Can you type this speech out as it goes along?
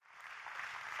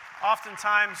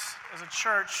Oftentimes, as a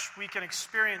church, we can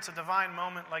experience a divine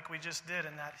moment like we just did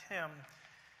in that hymn,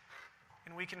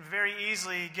 and we can very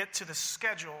easily get to the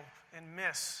schedule and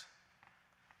miss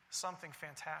something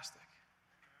fantastic.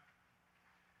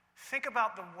 Think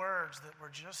about the words that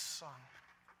were just sung.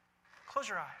 Close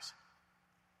your eyes.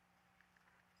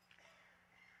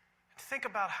 And think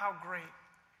about how great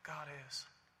God is.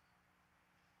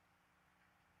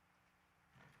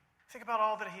 Think about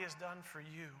all that He has done for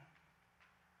you.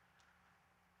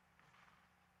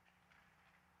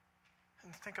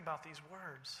 And think about these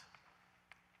words.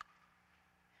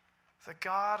 That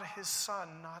God, His Son,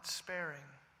 not sparing,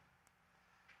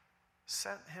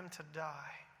 sent Him to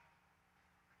die.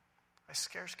 I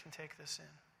scarce can take this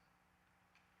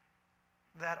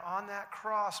in. That on that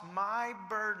cross, my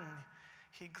burden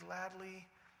He gladly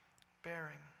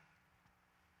bearing,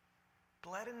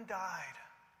 bled and died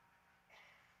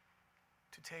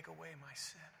to take away my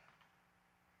sin.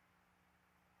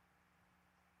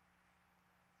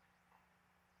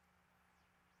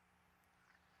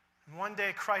 And one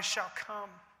day Christ shall come.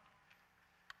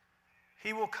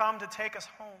 He will come to take us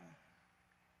home.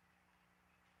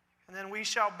 And then we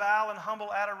shall bow in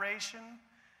humble adoration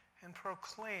and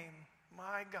proclaim,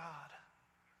 my God,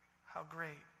 how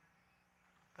great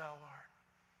thou art.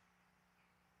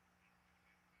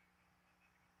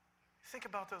 Think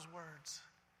about those words.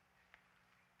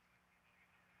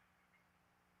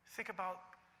 Think about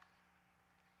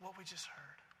what we just heard.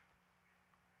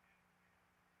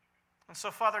 And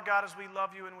so, Father God, as we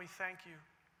love you and we thank you,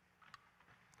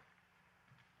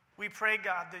 we pray,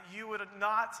 God, that you would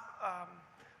not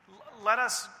let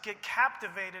us get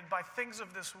captivated by things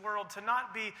of this world, to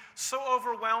not be so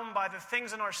overwhelmed by the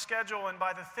things in our schedule and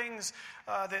by the things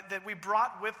that we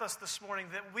brought with us this morning,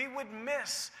 that we would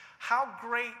miss how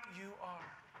great you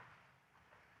are.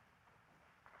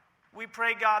 We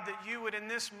pray, God, that you would in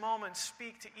this moment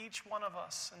speak to each one of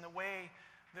us in the way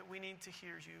that we need to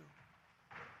hear you.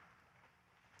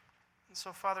 And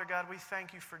so, Father God, we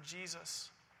thank you for Jesus.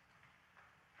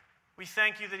 We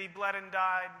thank you that He bled and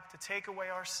died to take away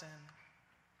our sin.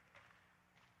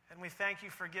 And we thank you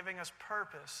for giving us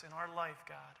purpose in our life,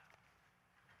 God.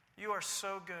 You are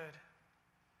so good,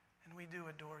 and we do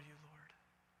adore you, Lord.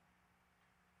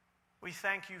 We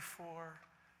thank you for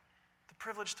the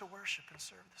privilege to worship and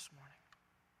serve this morning.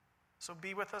 So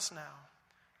be with us now.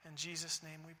 In Jesus'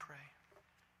 name we pray.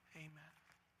 Amen.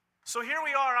 So here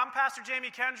we are. I'm Pastor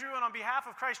Jamie Kendrew, and on behalf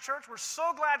of Christ Church, we're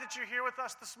so glad that you're here with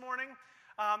us this morning.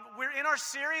 We're in our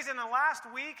series in the last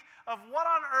week of What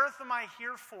on Earth Am I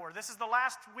Here For? This is the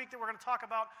last week that we're going to talk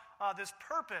about this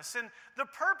purpose. And the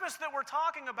purpose that we're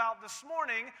talking about this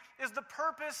morning is the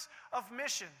purpose of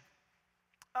mission.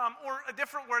 Or a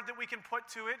different word that we can put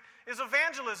to it is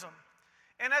evangelism.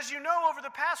 And as you know, over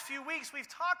the past few weeks, we've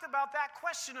talked about that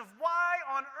question of why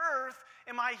on earth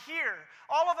am I here?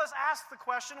 All of us ask the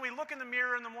question, we look in the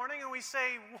mirror in the morning and we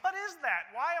say, what is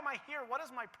that? Why am I here? What is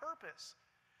my purpose?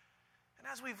 And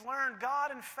as we've learned,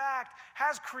 God, in fact,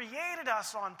 has created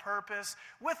us on purpose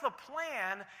with a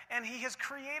plan, and He has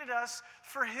created us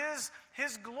for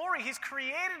His glory. He's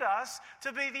created us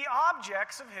to be the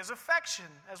objects of His affection,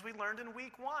 as we learned in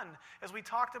week 1, as we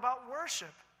talked about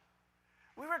worship.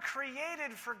 We were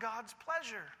created for God's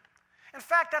pleasure. In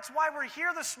fact, that's why we're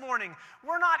here this morning.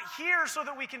 We're not here so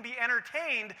that we can be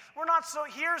entertained. We're not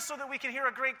here so that we can hear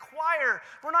a great choir.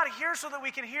 We're not here so that we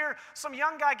can hear some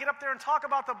young guy get up there and talk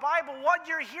about the Bible. What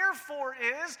you're here for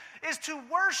is to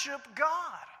worship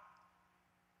God.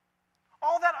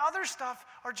 All that other stuff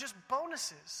are just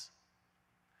bonuses.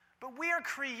 But we are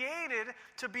created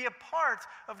to be a part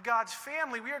of God's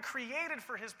family. We are created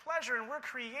for His pleasure, and we're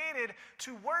created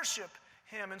to worship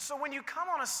Him. And so when you come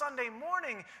on a Sunday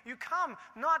morning, you come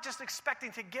not just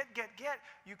expecting to get.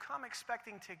 You come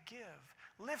expecting to give,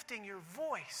 lifting your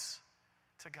voice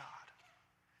to God,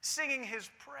 singing His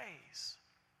praise.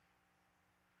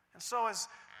 And so as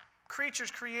creatures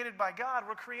created by God,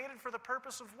 we're created for the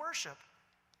purpose of worship.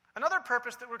 Another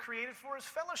purpose that we're created for is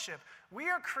fellowship. We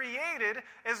are created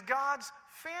as God's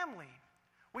family.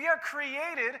 We are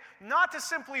created not to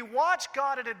simply watch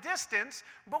God at a distance,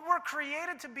 but we're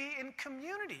created to be in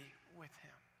community with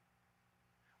Him.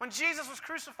 When Jesus was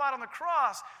crucified on the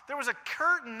cross, there was a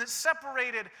curtain that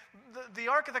separated the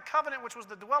Ark of the Covenant, which was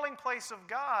the dwelling place of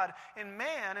God and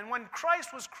man. And when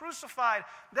Christ was crucified,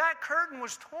 that curtain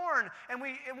was torn, and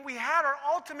we had our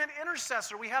ultimate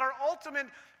intercessor. We had our ultimate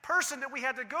person that we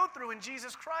had to go through in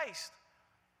Jesus Christ.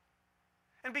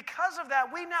 And because of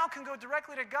that, we now can go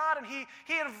directly to God, and He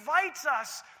invites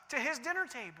us to His dinner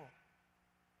table.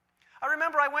 I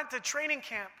remember I went to training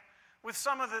camp with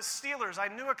some of the Steelers. I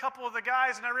knew a couple of the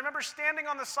guys, and I remember standing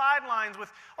on the sidelines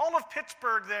with all of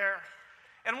Pittsburgh there.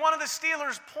 And one of the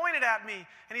Steelers pointed at me,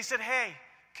 and he said, "Hey,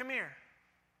 come here."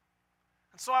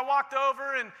 And so I walked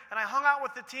over, and I hung out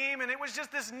with the team, and it was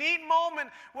just this neat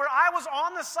moment where I was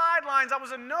on the sidelines. I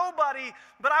was a nobody,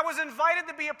 but I was invited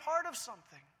to be a part of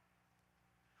something.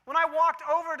 When I walked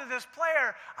over to this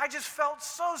player, I just felt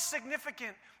so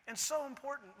significant and so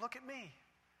important. Look at me.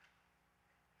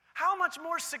 How much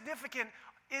more significant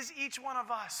is each one of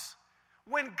us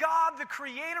when God, the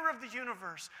creator of the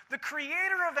universe, the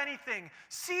creator of anything,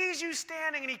 sees you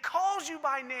standing and he calls you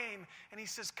by name and he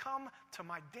says, "Come to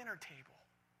my dinner table.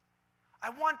 I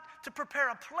want to prepare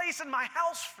a place in my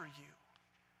house for you."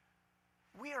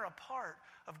 We are a part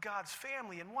of God's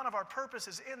family, and one of our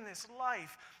purposes in this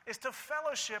life is to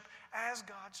fellowship as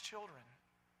God's children.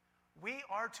 We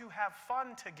are to have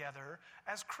fun together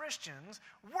as Christians,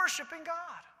 worshiping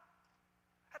God.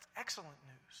 That's excellent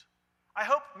news. I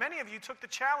hope many of you took the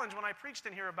challenge when I preached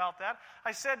in here about that.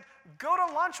 I said, go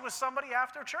to lunch with somebody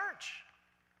after church.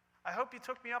 I hope you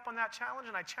took me up on that challenge,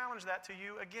 and I challenge that to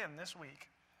you again this week.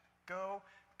 Go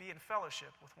be in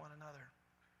fellowship with one another.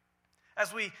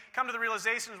 As we come to the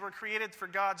realizations we're created for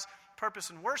God's purpose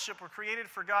in worship, we're created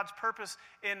for God's purpose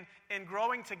in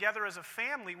growing together as a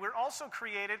family, we're also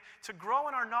created to grow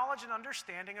in our knowledge and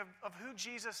understanding of who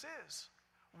Jesus is,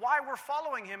 why we're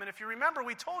following him. And if you remember,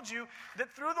 we told you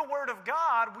that through the Word of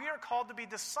God, we are called to be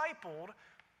discipled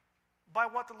by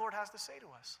what the Lord has to say to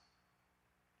us.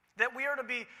 That we are to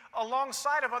be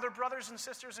alongside of other brothers and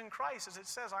sisters in Christ. As it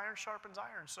says, iron sharpens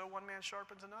iron, so one man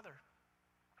sharpens another.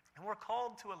 And we're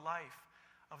called to a life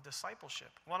of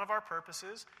discipleship. One of our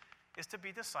purposes is to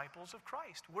be disciples of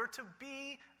Christ. We're to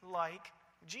be like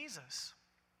Jesus.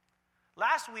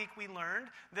 Last week we learned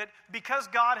that because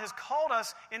God has called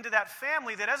us into that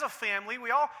family, that as a family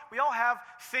we all have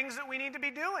things that we need to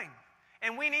be doing.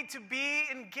 And we need to be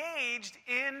engaged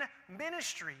in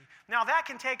ministry. Now that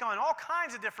can take on all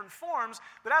kinds of different forms,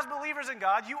 but as believers in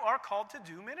God, you are called to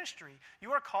do ministry.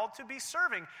 You are called to be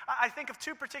serving. I think of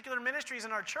two particular ministries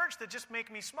in our church that just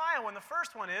make me smile. And the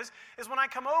first one is when I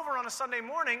come over on a Sunday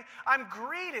morning, I'm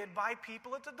greeted by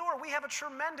people at the door. We have a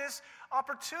tremendous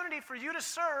opportunity for you to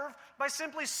serve by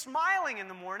simply smiling in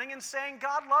the morning and saying,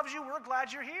 "God loves you, we're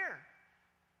glad you're here."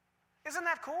 Isn't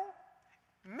that cool?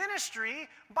 Ministry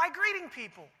by greeting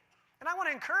people. And I want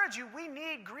to encourage you, we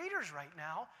need greeters right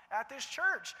now at this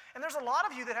church. And there's a lot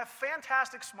of you that have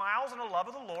fantastic smiles and a love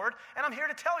of the Lord, and I'm here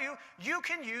to tell you, you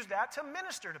can use that to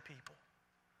minister to people.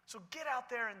 So get out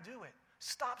there and do it.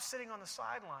 Stop sitting on the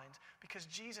sidelines because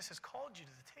Jesus has called you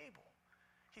to the table.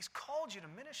 He's called you to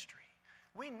ministry.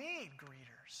 We need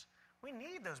greeters. We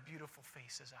need those beautiful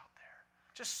faces out there,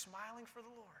 just smiling for the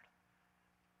Lord.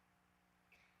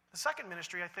 The second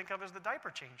ministry I think of is the diaper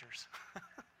changers.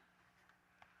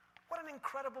 What an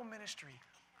incredible ministry.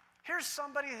 Here's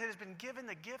somebody that has been given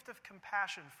the gift of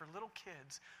compassion for little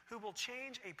kids who will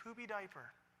change a poopy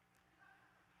diaper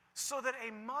so that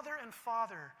a mother and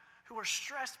father who are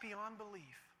stressed beyond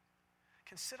belief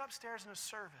can sit upstairs in a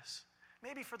service,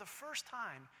 maybe for the first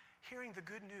time, hearing the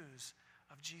good news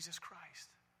of Jesus Christ.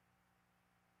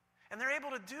 And they're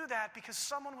able to do that because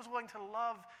someone was willing to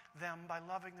love them by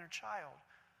loving their child,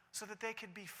 so that they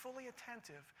could be fully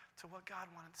attentive to what God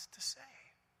wants to say.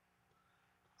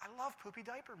 I love poopy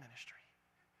diaper ministry.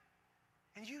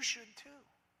 And you should too.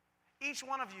 Each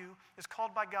one of you is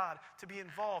called by God to be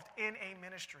involved in a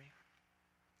ministry.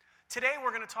 Today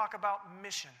we're going to talk about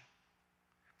mission.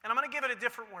 And I'm going to give it a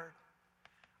different word.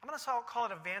 I'm going to call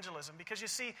it evangelism because you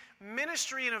see,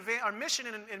 ministry and our mission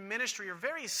and ministry are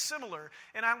very similar,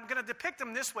 and I'm going to depict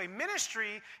them this way.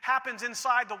 Ministry happens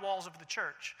inside the walls of the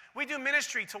church. We do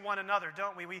ministry to one another,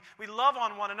 don't we? We love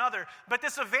on one another. But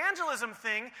this evangelism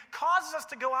thing causes us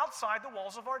to go outside the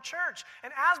walls of our church.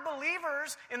 And as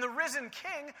believers in the risen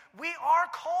King, we are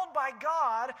called by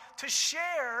God to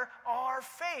share our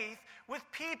faith with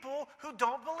people who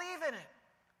don't believe in it.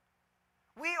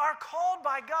 We are called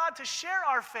by God to share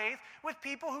our faith with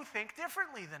people who think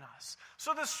differently than us.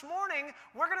 So this morning,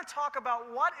 we're going to talk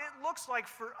about what it looks like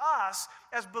for us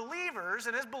as believers.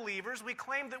 And as believers, we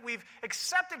claim that we've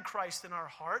accepted Christ in our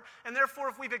heart. And therefore,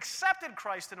 if we've accepted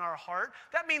Christ in our heart,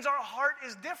 that means our heart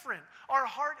is different. Our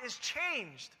heart is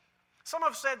changed. Some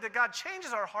have said that God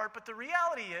changes our heart, but the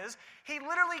reality is, He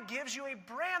literally gives you a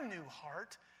brand new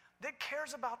heart that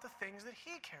cares about the things that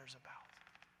He cares about.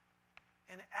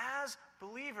 And as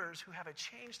believers who have a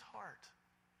changed heart,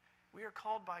 we are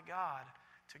called by God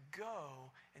to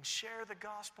go and share the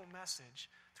gospel message,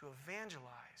 to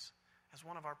evangelize as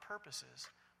one of our purposes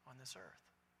on this earth.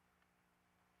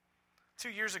 2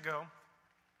 years ago,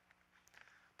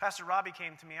 Pastor Robbie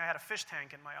came to me. I had a fish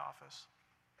tank in my office,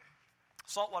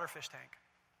 saltwater fish tank.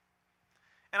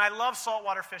 And I love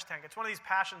saltwater fish tank. It's one of these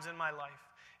passions in my life.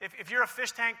 If you're a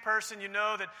fish tank person, you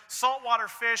know that saltwater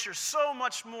fish are so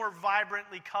much more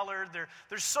vibrantly colored.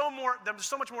 They're so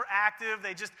much more active.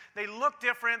 They look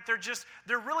different.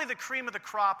 They're really the cream of the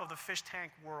crop of the fish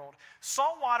tank world.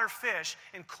 Saltwater fish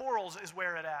and corals is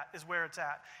where it's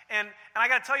at. And I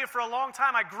got to tell you, for a long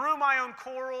time, I grew my own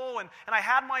coral and I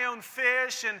had my own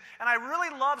fish, and I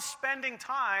really loved spending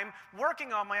time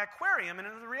working on my aquarium.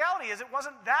 And the reality is, it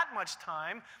wasn't that much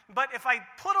time, but if I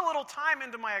put a little time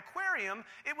into my aquarium,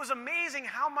 it was amazing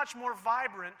how much more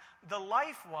vibrant the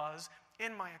life was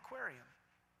in my aquarium.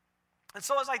 And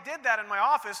so as I did that in my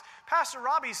office, Pastor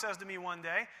Robbie says to me one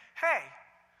day, "Hey,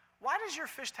 why does your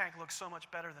fish tank look so much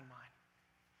better than mine?"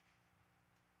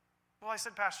 Well, I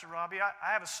said, "Pastor Robbie, I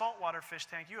have a saltwater fish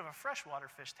tank. You have a freshwater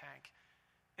fish tank.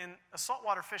 In a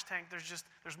saltwater fish tank,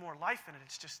 there's more life in it.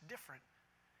 It's just different."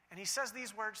 And he says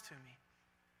these words to me.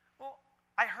 "Well,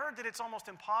 I heard that it's almost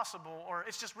impossible, or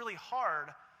it's just really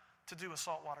hard to do a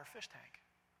saltwater fish tank."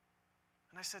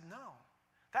 And I said, "No,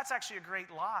 that's actually a great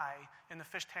lie in the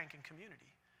fish tanking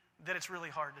community, that it's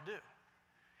really hard to do.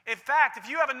 In fact, if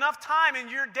you have enough time in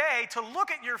your day to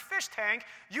look at your fish tank,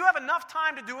 you have enough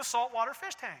time to do a saltwater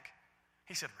fish tank."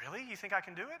 He said, "Really? You think I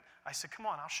can do it?" I said, "Come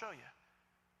on, I'll show you."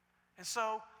 And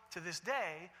so, to this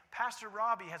day, Pastor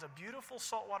Robbie has a beautiful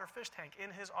saltwater fish tank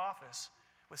in his office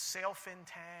with sailfin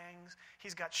tangs.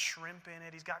 He's got shrimp in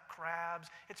it. He's got crabs.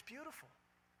 It's beautiful.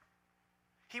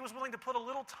 He was willing to put a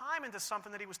little time into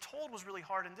something that he was told was really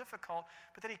hard and difficult,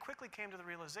 but then he quickly came to the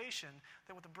realization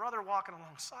that with the brother walking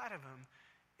alongside of him,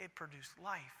 it produced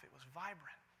life. It was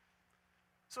vibrant.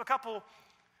 So a couple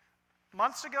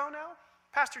months ago now,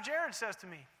 Pastor Jared says to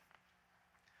me,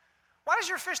 "Why does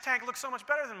your fish tank look so much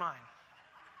better than mine?"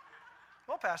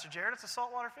 "Well, Pastor Jared, it's a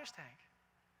saltwater fish tank."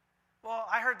 "Well,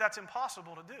 I heard that's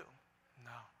impossible to do."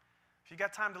 "No. If you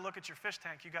got time to look at your fish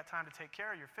tank, you got time to take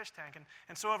care of your fish tank."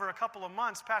 And so over a couple of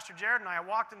months, Pastor Jared and I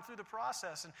walked him through the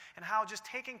process and how just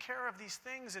taking care of these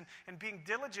things and being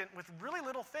diligent with really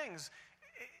little things.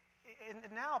 And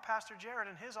now Pastor Jared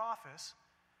in his office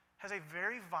has a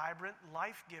very vibrant,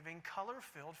 life-giving,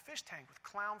 color-filled fish tank with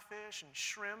clownfish and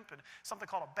shrimp and something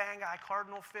called a bang-eye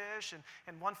cardinal fish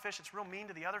and one fish that's real mean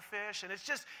to the other fish. And it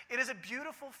is a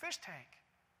beautiful fish tank.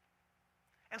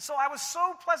 And so I was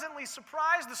so pleasantly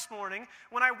surprised this morning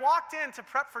when I walked in to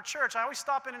prep for church. I always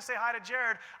stop in and say hi to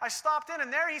Jared. I stopped in,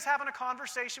 and there he's having a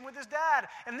conversation with his dad.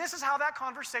 And this is how that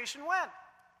conversation went.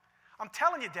 "I'm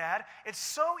telling you, Dad, it's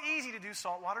so easy to do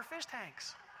saltwater fish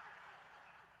tanks."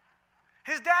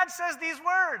 His dad says these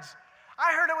words.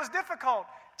 "I heard it was difficult."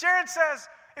 Jared says,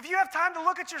 "If you have time to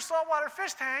look at your saltwater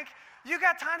fish tank, you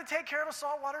got time to take care of a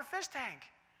saltwater fish tank."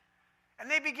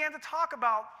 And they began to talk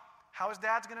about how his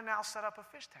dad's going to now set up a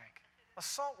fish tank, a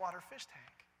saltwater fish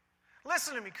tank.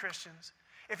 Listen to me, Christians.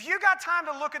 If you got time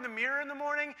to look in the mirror in the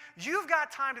morning, you've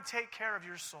got time to take care of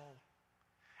your soul.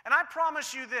 And I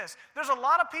promise you this, there's a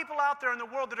lot of people out there in the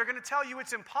world that are going to tell you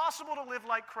it's impossible to live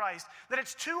like Christ, that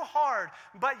it's too hard,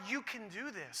 but you can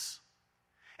do this.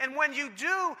 And when you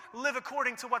do live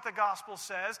according to what the gospel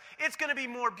says, it's going to be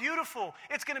more beautiful.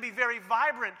 It's going to be very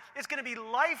vibrant. It's going to be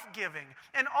life-giving.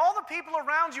 And all the people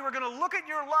around you are going to look at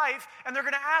your life and they're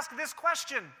going to ask this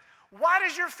question: "Why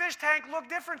does your fish tank look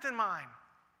different than mine?"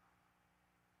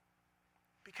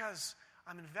 Because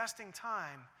I'm investing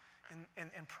time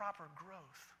in proper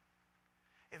growth.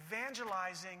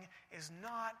 Evangelizing is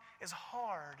not as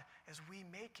hard as we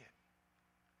make it.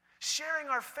 Sharing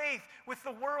our faith with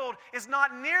the world is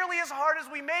not nearly as hard as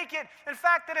we make it. In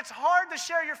fact, that it's hard to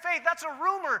share your faith, that's a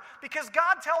rumor, because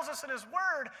God tells us in His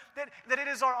Word that it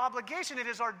is our obligation, it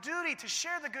is our duty to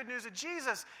share the good news of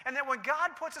Jesus, and that when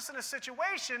God puts us in a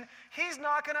situation, He's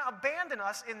not going to abandon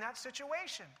us in that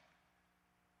situation.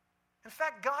 In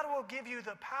fact, God will give you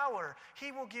the power.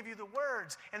 He will give you the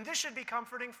words. And this should be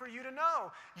comforting for you to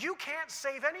know. You can't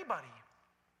save anybody.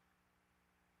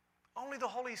 Only the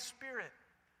Holy Spirit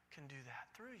can do that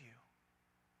through you.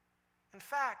 In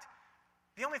fact,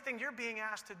 the only thing you're being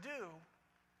asked to do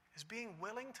is being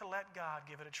willing to let God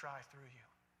give it a try through you.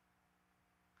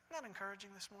 Isn't that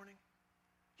encouraging this morning?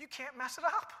 You can't mess it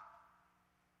up.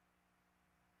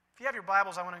 If you have your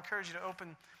Bibles, I want to encourage you to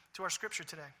open to our scripture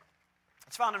today.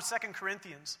 It's found in 2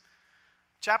 Corinthians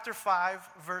chapter 5,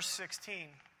 verse 16.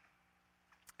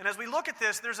 And as we look at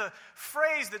this, there's a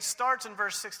phrase that starts in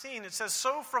verse 16. It says,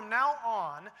 "So from now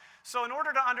on." So in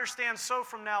order to understand "so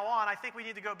from now on," I think we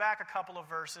need to go back a couple of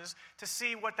verses to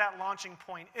see what that launching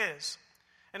point is.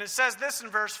 And it says this in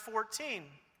verse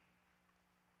 14.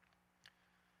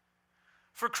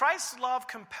 For Christ's love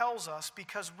compels us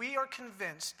because we are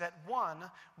convinced that one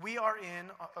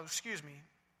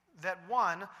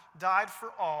died for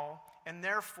all, and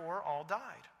therefore all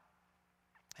died.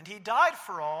 And he died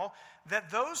for all, that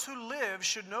those who live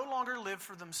should no longer live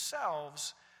for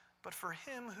themselves, but for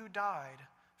him who died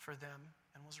for them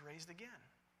and was raised again.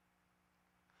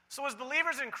 So as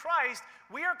believers in Christ,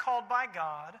 we are called by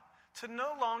God to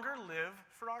no longer live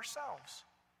for ourselves.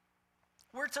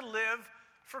 We're to live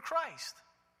for Christ.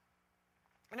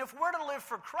 And if we're to live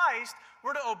for Christ,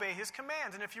 we're to obey his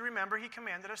commands. And if you remember, he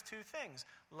commanded us two things: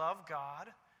 love God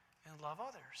and love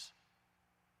others.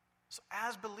 So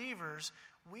as believers,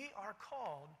 we are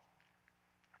called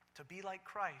to be like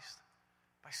Christ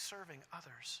by serving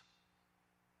others.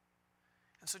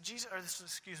 And so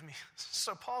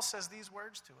so Paul says these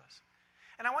words to us.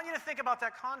 And I want you to think about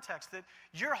that context, that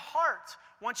your heart,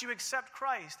 once you accept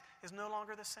Christ, is no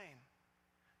longer the same.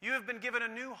 You have been given a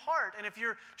new heart, and if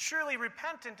you're truly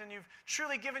repentant and you've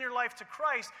truly given your life to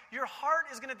Christ, your heart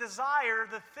is going to desire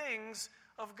the things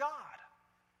of God.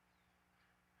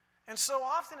 And so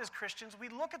often as Christians, we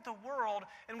look at the world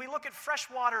and we look at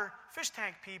freshwater fish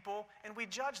tank people and we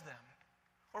judge them,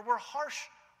 or we're harsh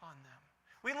on them.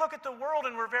 We look at the world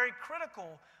and we're very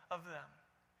critical of them.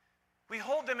 We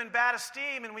hold them in bad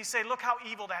esteem and we say, look how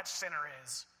evil that sinner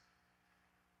is.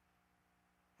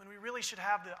 When we really should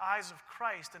have the eyes of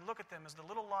Christ and look at them as the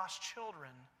little lost children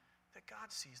that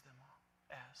God sees them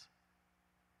as.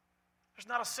 There's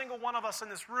not a single one of us in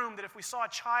this room that if we saw a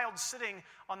child sitting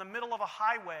on the middle of a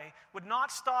highway would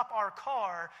not stop our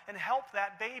car and help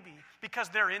that baby because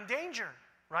they're in danger,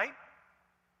 right?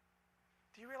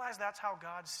 Do you realize that's how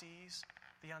God sees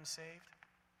the unsaved?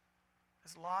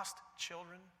 As lost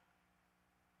children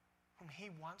whom he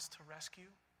wants to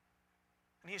rescue.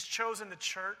 And he has chosen the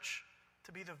church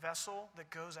to be the vessel that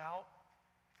goes out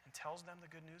and tells them the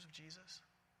good news of Jesus.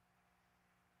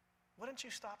 Wouldn't you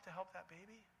stop to help that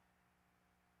baby?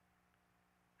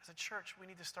 As a church, we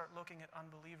need to start looking at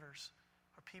unbelievers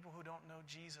or people who don't know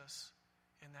Jesus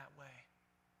in that way.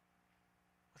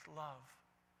 With love,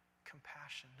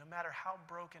 compassion. No matter how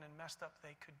broken and messed up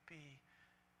they could be,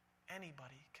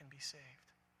 anybody can be saved.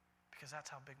 Because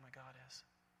that's how big my God is.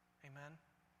 Amen?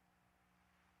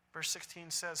 Verse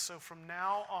 16 says, so from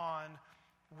now on,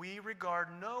 we regard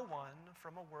no one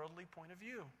from a worldly point of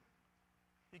view.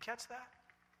 You catch that?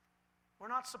 We're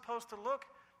not supposed to look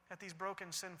at these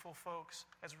broken, sinful folks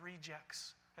as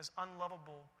rejects, as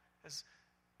unlovable, as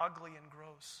ugly and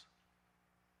gross.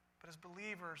 But as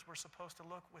believers, we're supposed to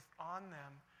look on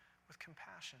them with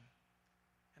compassion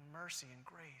and mercy and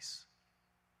grace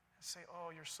and say,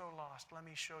 oh, you're so lost. Let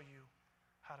me show you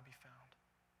how to be found.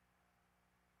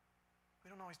 We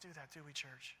don't always do that, do we,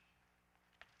 church?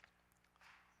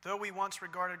 Though we once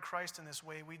regarded Christ in this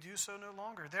way, we do so no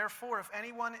longer. Therefore, if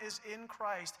anyone is in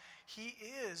Christ, he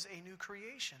is a new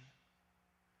creation.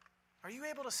 Are you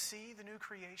able to see the new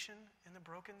creation in the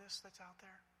brokenness that's out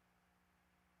there?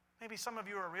 Maybe some of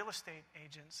you are real estate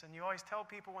agents, and you always tell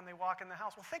people when they walk in the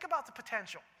house, well, think about the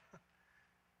potential.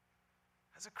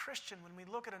 As a Christian, when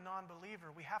we look at a non-believer,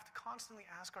 we have to constantly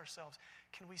ask ourselves,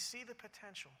 can we see the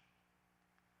potential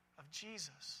of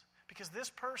Jesus? Because this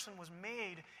person was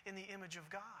made in the image of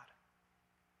God.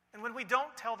 And when we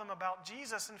don't tell them about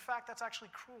Jesus, in fact, that's actually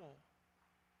cruel.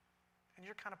 And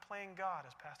you're kind of playing God,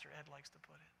 as Pastor Ed likes to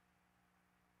put it.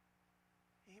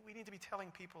 We need to be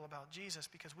telling people about Jesus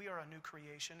because we are a new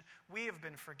creation. We have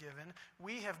been forgiven.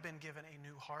 We have been given a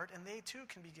new heart, and they too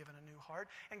can be given a new heart.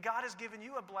 And God has given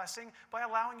you a blessing by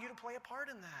allowing you to play a part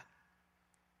in that.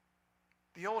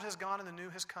 The old has gone and the new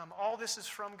has come. All this is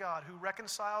from God, who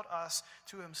reconciled us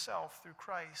to himself through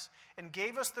Christ and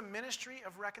gave us the ministry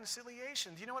of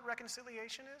reconciliation. Do you know what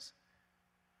reconciliation is?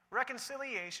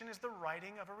 Reconciliation is the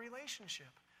righting of a relationship.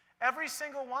 Every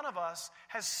single one of us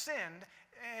has sinned,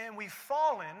 and we've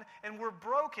fallen, and we're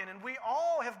broken, and we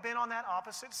all have been on that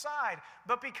opposite side.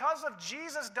 But because of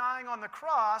Jesus dying on the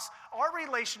cross, our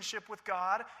relationship with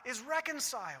God is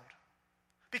reconciled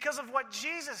because of what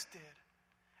Jesus did.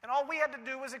 And all we had to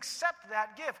do was accept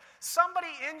that gift. Somebody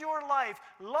in your life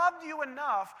loved you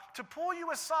enough to pull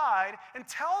you aside and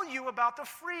tell you about the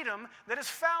freedom that is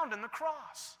found in the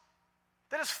cross,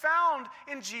 that is found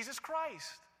in Jesus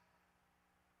Christ.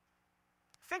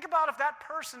 Think about if that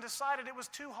person decided it was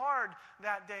too hard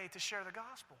that day to share the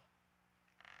gospel.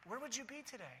 Where would you be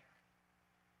today?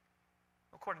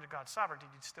 According to God's sovereignty,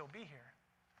 you'd still be here.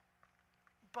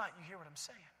 But you hear what I'm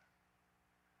saying.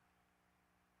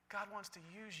 God wants to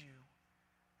use you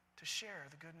to share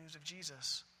the good news of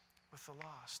Jesus with the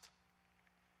lost.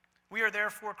 We are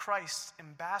therefore Christ's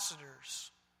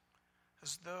ambassadors,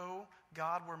 as though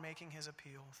God were making his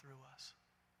appeal through us.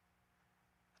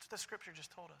 That's what the scripture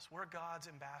just told us. We're God's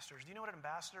ambassadors. Do you know what an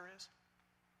ambassador is?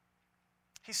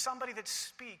 He's somebody that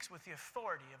speaks with the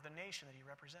authority of the nation that he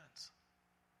represents.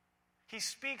 He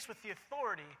speaks with the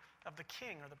authority of the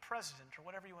king or the president or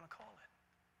whatever you want to call it.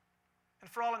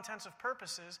 And for all intents and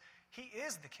purposes, he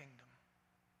is the kingdom.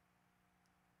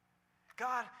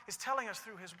 God is telling us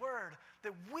through his word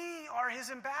that we are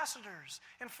his ambassadors.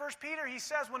 In 1 Peter, he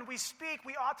says, when we speak,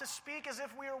 we ought to speak as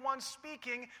if we are one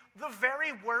speaking the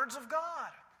very words of God.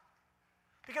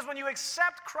 Because when you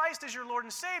accept Christ as your Lord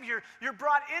and Savior, you're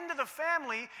brought into the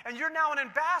family, and you're now an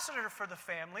ambassador for the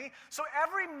family. So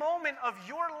every moment of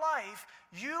your life,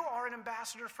 you are an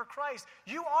ambassador for Christ.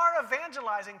 You are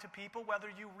evangelizing to people whether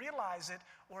you realize it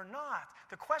or not.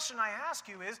 The question I ask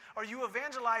you is, are you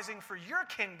evangelizing for your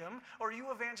kingdom, or are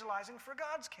you evangelizing for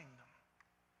God's kingdom?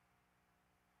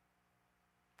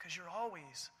 Because you're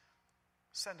always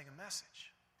sending a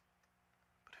message.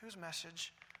 But whose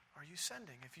message are you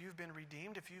sending? If you've been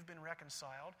redeemed, if you've been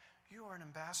reconciled, you are an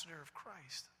ambassador of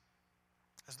Christ,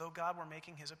 as though God were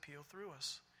making his appeal through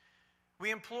us.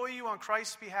 We implore you on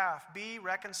Christ's behalf, be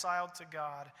reconciled to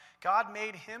God. God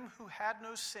made him who had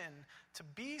no sin to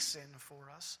be sin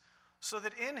for us, so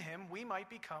that in him we might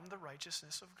become the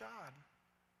righteousness of God.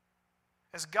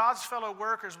 As God's fellow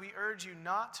workers, we urge you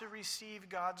not to receive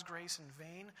God's grace in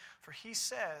vain, for he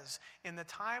says, in the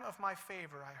time of my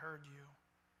favor I heard you,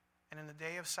 and in the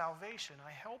day of salvation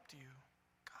I helped you.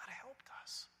 God helped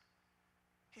us.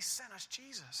 He sent us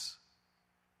Jesus.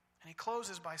 And he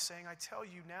closes by saying, I tell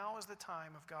you, now is the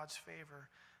time of God's favor.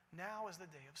 Now is the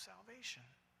day of salvation.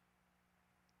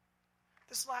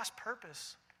 This last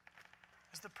purpose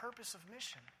is the purpose of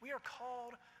mission. We are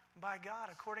called by God,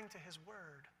 according to his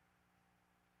word,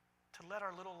 to let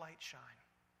our little light shine,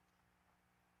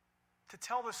 to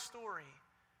tell the story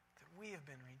that we have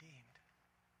been redeemed.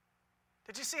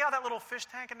 Did you see how that little fish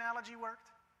tank analogy worked?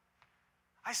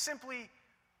 I simply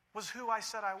was who I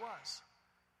said I was.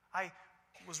 I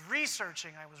was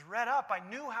researching, I was read up, I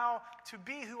knew how to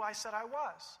be who I said I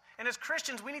was. And as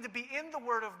Christians, we need to be in the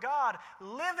Word of God,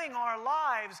 living our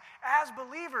lives as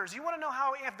believers. You want to know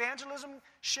how evangelism,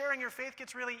 sharing your faith,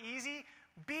 gets really easy?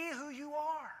 Be who you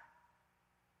are.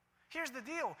 Here's the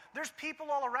deal. There's people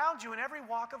all around you in every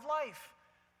walk of life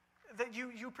that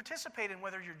you participate in,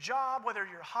 whether your job, whether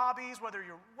your hobbies, whether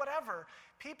your whatever.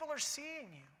 People are seeing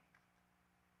you.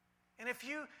 And if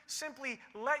you simply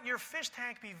let your fish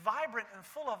tank be vibrant and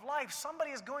full of life,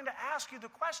 somebody is going to ask you the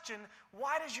question,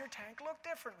 why does your tank look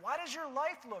different? Why does your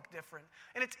life look different?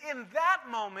 And it's in that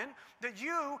moment that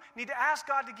you need to ask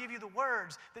God to give you the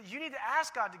words, that you need to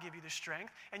ask God to give you the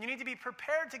strength, and you need to be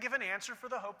prepared to give an answer for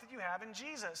the hope that you have in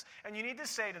Jesus. And you need to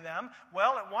say to them,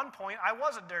 well, at one point, I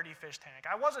was a dirty fish tank.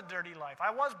 I was a dirty life. I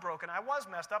was broken. I was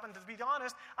messed up. And to be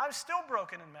honest, I'm still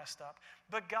broken and messed up.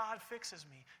 But God fixes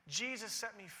me. Jesus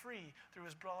set me free through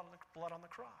his blood on the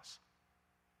cross.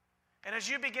 And as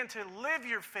you begin to live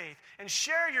your faith and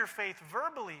share your faith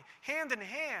verbally, hand in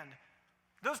hand,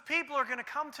 those people are going to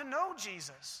come to know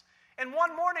Jesus. And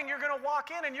one morning you're going to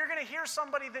walk in and you're going to hear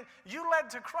somebody that you led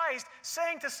to Christ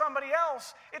saying to somebody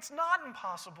else, it's not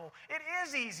impossible. It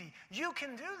is easy. You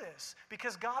can do this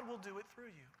because God will do it through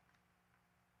you.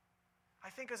 I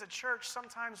think as a church,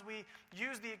 sometimes we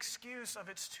use the excuse of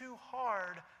it's too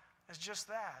hard as just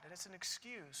that. And it's an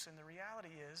excuse. And the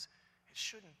reality is, it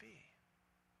shouldn't be.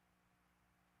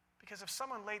 Because if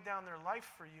someone laid down their life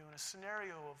for you in a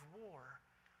scenario of war,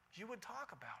 you would talk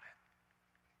about it.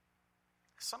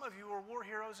 Some of you are war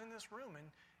heroes in this room,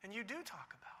 and you do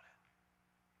talk about it.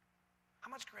 How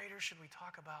much greater should we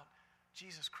talk about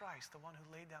Jesus Christ, the one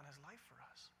who laid down his life for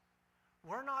us?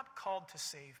 We're not called to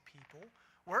save people.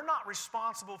 We're not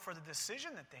responsible for the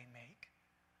decision that they make.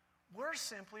 We're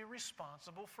simply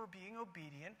responsible for being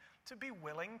obedient to be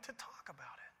willing to talk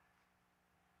about it.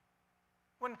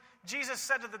 When Jesus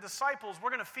said to the disciples,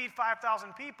 we're going to feed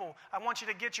 5,000 people, I want you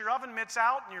to get your oven mitts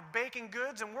out and your baking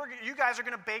goods, and you guys are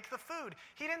going to bake the food.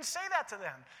 He didn't say that to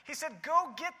them. He said,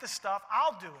 go get the stuff,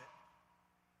 I'll do it.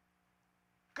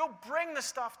 Go bring the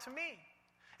stuff to me.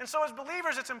 And so as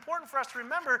believers, it's important for us to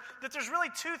remember that there's really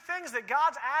two things that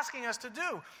God's asking us to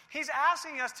do. He's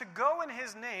asking us to go in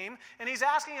his name, and he's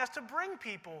asking us to bring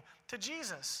people to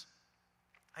Jesus.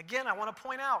 Again, I want to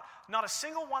point out, not a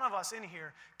single one of us in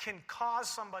here can cause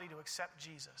somebody to accept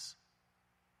Jesus.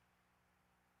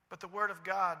 But the Word of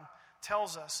God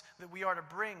tells us that we are to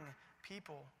bring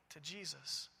people to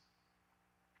Jesus.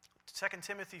 2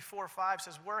 Timothy 4:5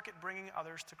 says, work at bringing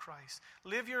others to Christ.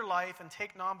 Live your life and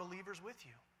take non-believers with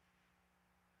you.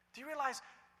 Do you realize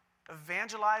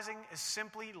evangelizing is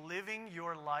simply living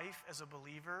your life as a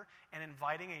believer and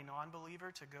inviting a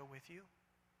non-believer to go with you?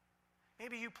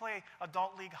 Maybe you play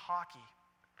adult league hockey,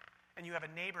 and you have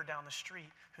a neighbor down the street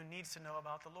who needs to know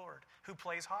about the Lord, who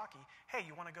plays hockey. Hey,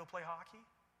 you want to go play hockey?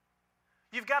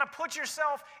 You've got to put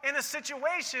yourself in a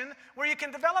situation where you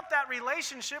can develop that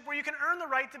relationship, where you can earn the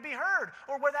right to be heard,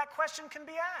 or where that question can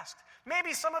be asked.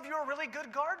 Maybe some of you are really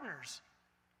good gardeners.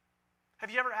 Have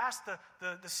you ever asked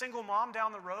the single mom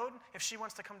down the road if she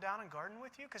wants to come down and garden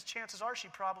with you? Because chances are she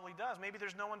probably does. Maybe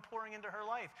there's no one pouring into her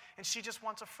life, and she just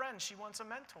wants a friend. She wants a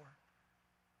mentor.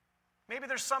 Maybe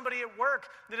there's somebody at work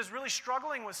that is really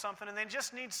struggling with something, and they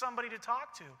just need somebody to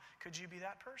talk to. Could you be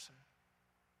that person?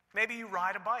 Maybe you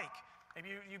ride a bike. Maybe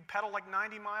you pedal like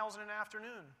 90 miles in an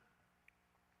afternoon.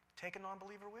 Take a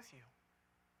non-believer with you.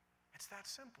 It's that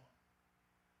simple.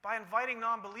 By inviting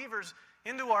non-believers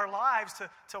into our lives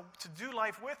to do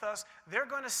life with us, they're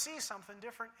going to see something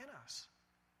different in us.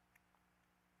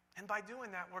 And by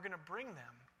doing that, we're going to bring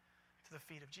them to the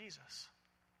feet of Jesus.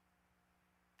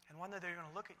 And one day they're going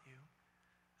to look at you,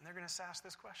 and they're going to ask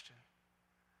this question: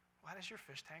 why does your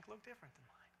fish tank look different than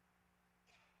mine?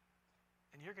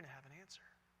 And you're going to have an answer.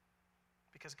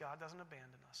 Because God doesn't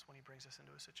abandon us when he brings us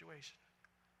into a situation.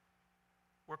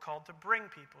 We're called to bring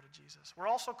people to Jesus. We're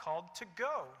also called to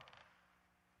go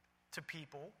to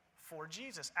people for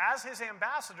Jesus. As his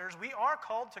ambassadors, we are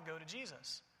called to go to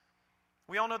Jesus.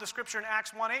 We all know the scripture in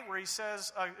Acts 1:8 where he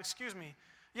says,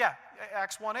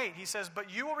 Acts 1:8, he says, "But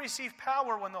you will receive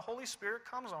power when the Holy Spirit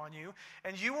comes on you,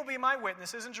 and you will be my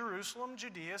witnesses in Jerusalem,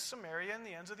 Judea, Samaria, and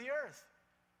the ends of the earth."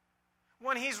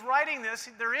 When he's writing this,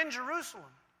 they're in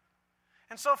Jerusalem.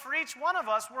 And so for each one of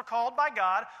us, we're called by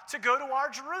God to go to our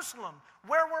Jerusalem,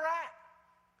 where we're at.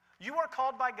 You are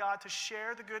called by God to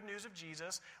share the good news of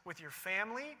Jesus with your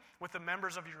family, with the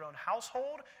members of your own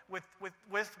household, with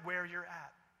where you're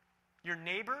at. Your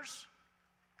neighbors.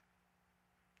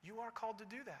 You are called to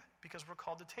do that because we're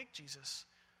called to take Jesus.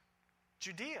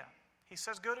 Judea. He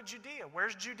says go to Judea.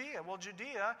 Where's Judea? Well,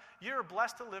 Judea, you're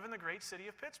blessed to live in the great city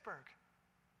of Pittsburgh.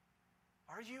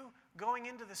 Are you going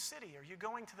into the city? Are you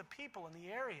going to the people in the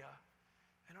area?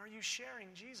 And are you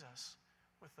sharing Jesus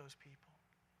with those people?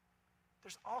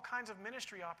 There's all kinds of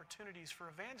ministry opportunities for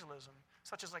evangelism,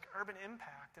 such as like Urban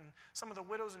Impact and some of the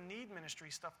Widows in Need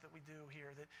ministry stuff that we do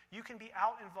here, that you can be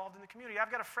out involved in the community.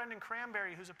 I've got a friend in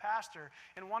Cranberry who's a pastor,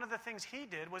 and one of the things he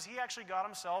did was he actually got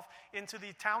himself into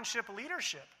the township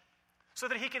leadership so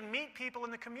that he can meet people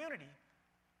in the community.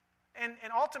 And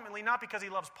ultimately, not because he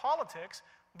loves politics,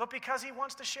 but because he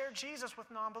wants to share Jesus with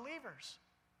non-believers.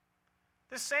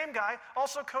 This same guy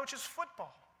also coaches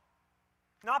football.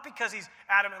 Not because he's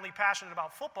adamantly passionate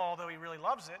about football, though he really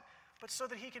loves it, but so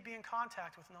that he could be in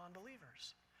contact with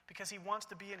non-believers. Because he wants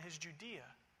to be in his Judea.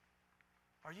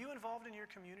 Are you involved in your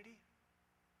community?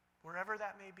 Wherever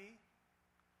that may be?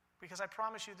 Because I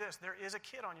promise you this, there is a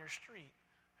kid on your street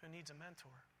who needs a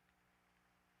mentor.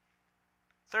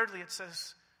 Thirdly, it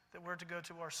says that we're to go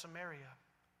to our Samaria.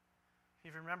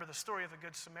 If you remember the story of the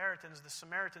Good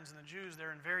Samaritans and the Jews,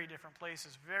 they're in very different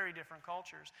places, very different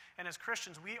cultures. And as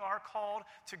Christians, we are called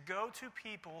to go to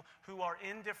people who are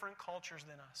in different cultures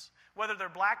than us. Whether they're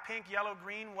black, pink, yellow,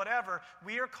 green, whatever,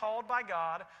 we are called by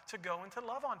God to go and to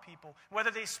love on people. Whether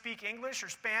they speak English or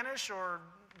Spanish or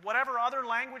whatever other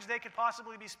language they could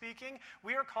possibly be speaking,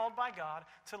 we are called by God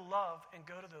to love and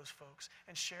go to those folks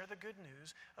and share the good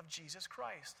news of Jesus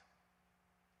Christ.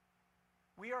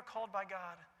 We are called by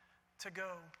God to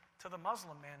go to the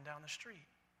Muslim man down the street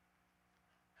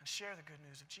and share the good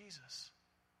news of Jesus.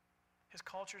 His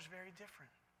culture is very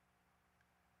different.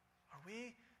 Are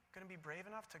we going to be brave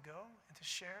enough to go and to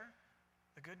share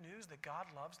the good news that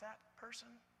God loves that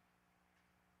person?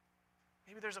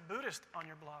 Maybe there's a Buddhist on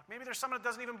your block. Maybe there's someone that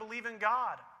doesn't even believe in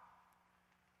God.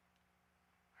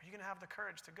 Are you going to have the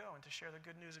courage to go and to share the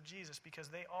good news of Jesus because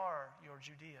they are your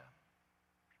Judea?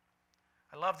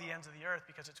 I love the ends of the earth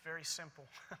because it's very simple.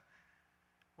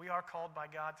 We are called by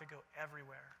God to go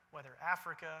everywhere, whether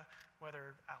Africa,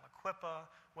 whether Aliquippa,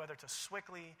 whether to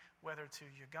Swickley, whether to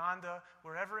Uganda,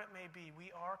 wherever it may be,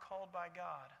 we are called by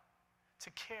God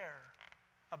to care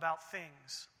about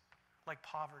things like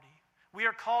poverty. We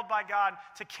are called by God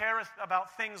to care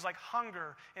about things like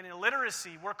hunger and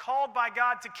illiteracy. We're called by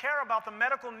God to care about the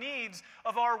medical needs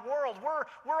of our world.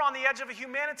 We're on the edge of a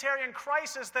humanitarian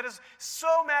crisis that is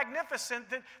so magnificent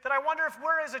that I wonder if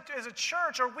we're, as a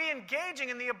church, are we engaging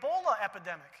in the Ebola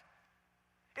epidemic?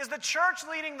 Is the church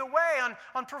leading the way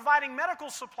on providing medical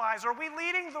supplies? Are we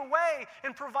leading the way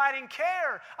in providing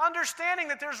care, understanding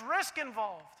that there's risk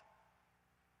involved?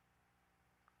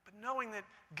 But knowing that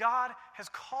God has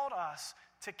called us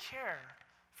to care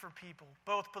for people,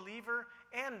 both believer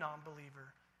and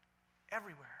non-believer,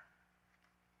 everywhere.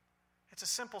 It's a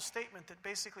simple statement that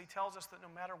basically tells us that no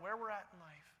matter where we're at in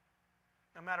life,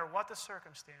 no matter what the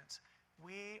circumstance,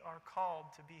 we are called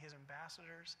to be his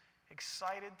ambassadors,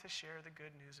 excited to share the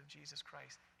good news of Jesus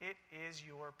Christ. It is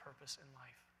your purpose in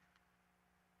life.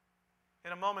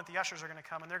 In a moment, the ushers are going to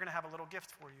come, and they're going to have a little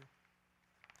gift for you.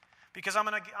 Because I'm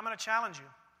going to challenge you.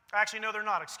 Actually, no, they're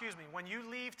not. Excuse me. When you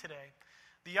leave today,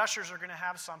 the ushers are going to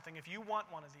have something. If you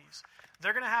want one of these,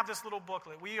 they're going to have this little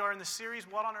booklet. We are in the series,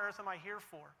 What on Earth Am I Here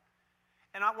For?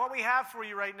 And what we have for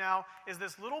you right now is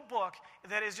this little book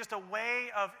that is just a way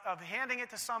of handing it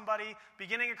to somebody,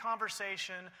 beginning a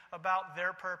conversation about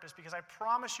their purpose. Because I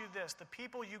promise you this, the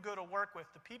people you go to work with,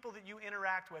 the people that you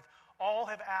interact with, all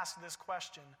have asked this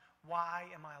question: why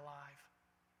am I alive?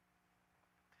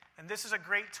 And this is a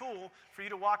great tool for you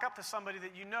to walk up to somebody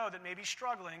that you know that may be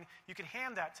struggling. You can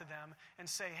hand that to them and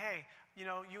say, hey,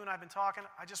 you and I have been talking.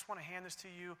 I just want to hand this to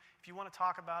you. If you want to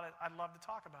talk about it, I'd love to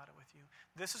talk about it with you.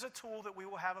 This is a tool that we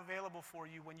will have available for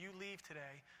you when you leave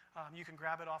today. You can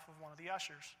grab it off of one of the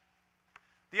ushers.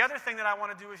 The other thing that I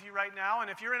want to do with you right now,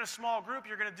 and if you're in a small group,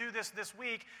 you're going to do this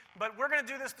week, but we're going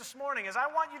to do this morning, is I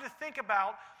want you to think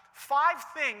about 5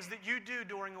 things that you do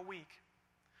during a week.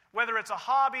 Whether it's a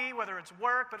hobby, whether it's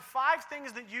work, but 5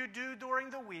 things that you do during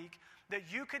the week that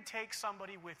you could take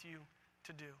somebody with you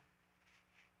to do.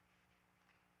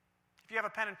 If you have a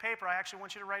pen and paper, I actually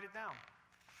want you to write it down.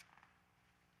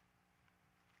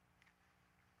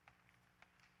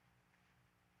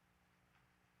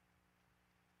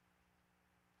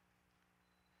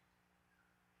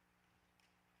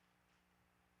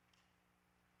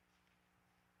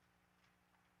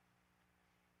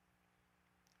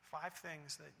 Five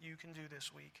things that you can do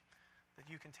this week that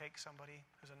you can take somebody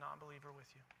who's a non-believer with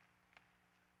you.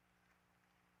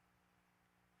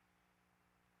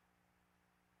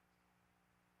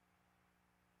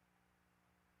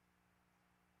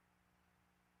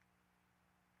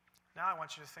 Now I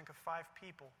want you to think of 5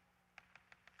 people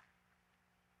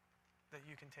that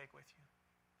you can take with you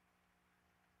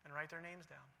and write their names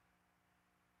down.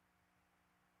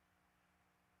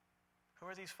 Who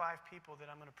are these 5 people that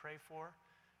I'm going to pray for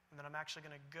and that I'm actually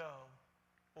going to go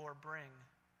or bring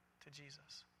to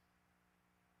Jesus?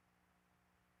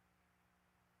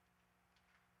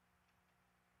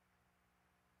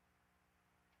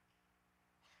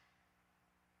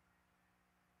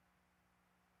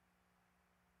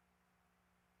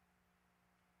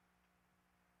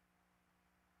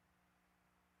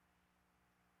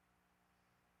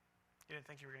 You didn't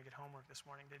think you were going to get homework this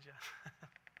morning, did you?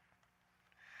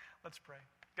 Let's pray.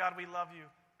 God, we love you.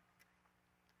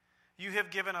 You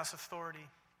have given us authority.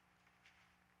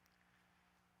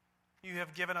 You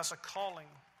have given us a calling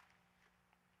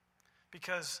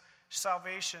because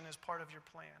salvation is part of your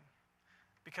plan.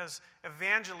 Because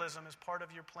evangelism is part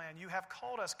of your plan. You have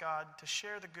called us, God, to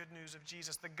share the good news of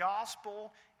Jesus. The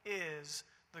gospel is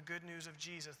the good news of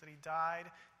Jesus, that he died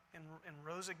and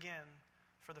rose again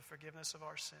for the forgiveness of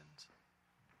our sins.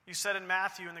 You said in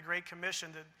Matthew in the Great Commission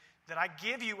that I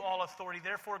give you all authority,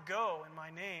 therefore go in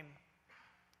my name.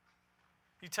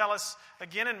 You tell us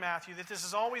again in Matthew that this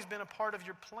has always been a part of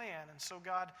your plan. And so,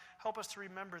 God, help us to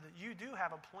remember that you do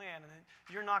have a plan and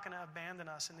that you're not going to abandon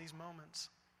us in these moments.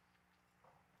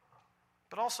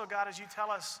 But also, God, as you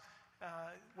tell us,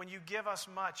 when you give us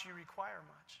much, you require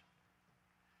much.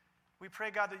 We pray,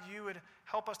 God, that you would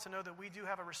help us to know that we do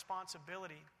have a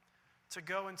responsibility to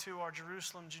go into our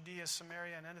Jerusalem, Judea,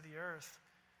 Samaria, and end of the earth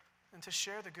and to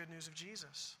share the good news of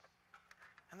Jesus.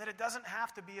 And that it doesn't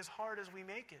have to be as hard as we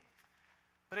make it.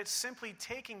 But it's simply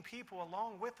taking people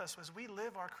along with us as we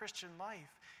live our Christian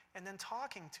life and then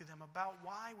talking to them about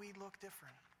why we look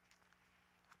different.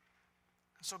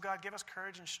 And so, God, give us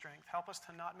courage and strength. Help us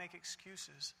to not make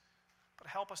excuses, but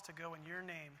help us to go in your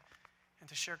name and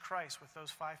to share Christ with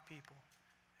those 5 people.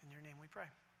 In your name we pray.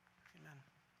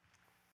 Amen.